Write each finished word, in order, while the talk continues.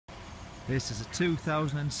This is a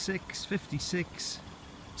 2006 56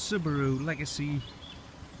 Subaru Legacy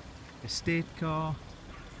estate car,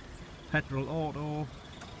 petrol auto.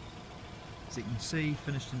 As you can see,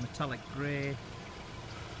 finished in metallic grey.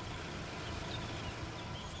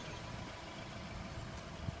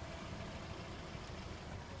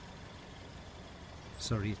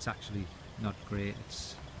 Sorry, it's actually not grey,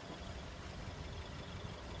 it's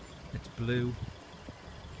blue.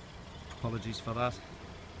 Apologies for that.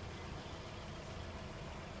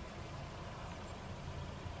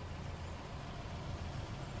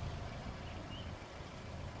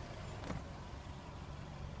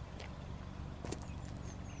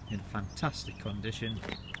 In fantastic condition.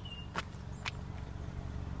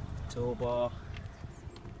 Tow bar.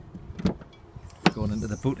 Going into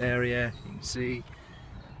the boot area, you can see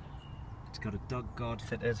it's got a dog guard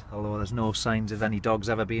fitted, although there's no signs of any dogs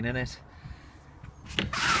ever been in it.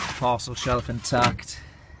 Parcel shelf intact.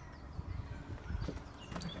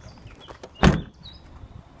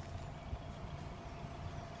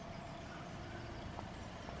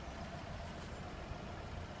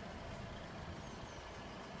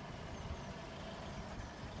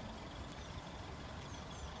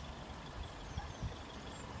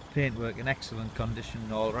 Paintwork in excellent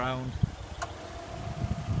condition all round.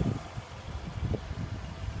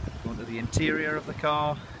 Going to the interior of the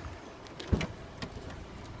car.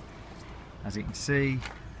 As you can see,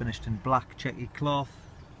 finished in black checky cloth.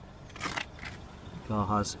 The car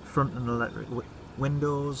has front and electric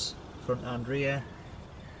windows, front and rear.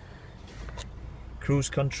 Cruise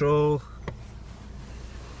control.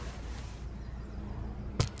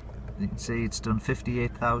 You can see it's done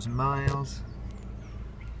 58,000 miles.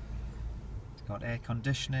 Got air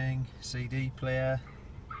conditioning, CD player.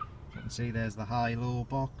 You can see there's the high-low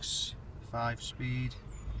box, 5-speed,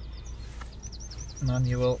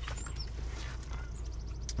 manual.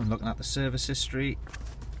 And looking at the service history,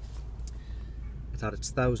 it's had its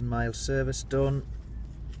 1,000-mile service done.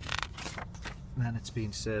 Then it's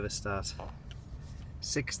been serviced at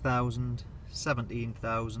 6,000,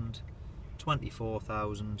 17,000,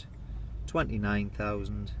 24,000,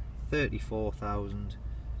 29,000, 34,000.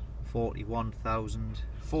 41,000,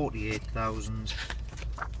 48,000,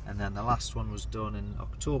 and then the last one was done in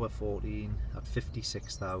October 14 at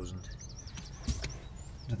 56,000.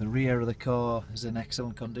 The rear of the car is in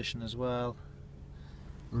excellent condition as well.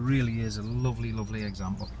 Really is a lovely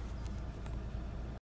example.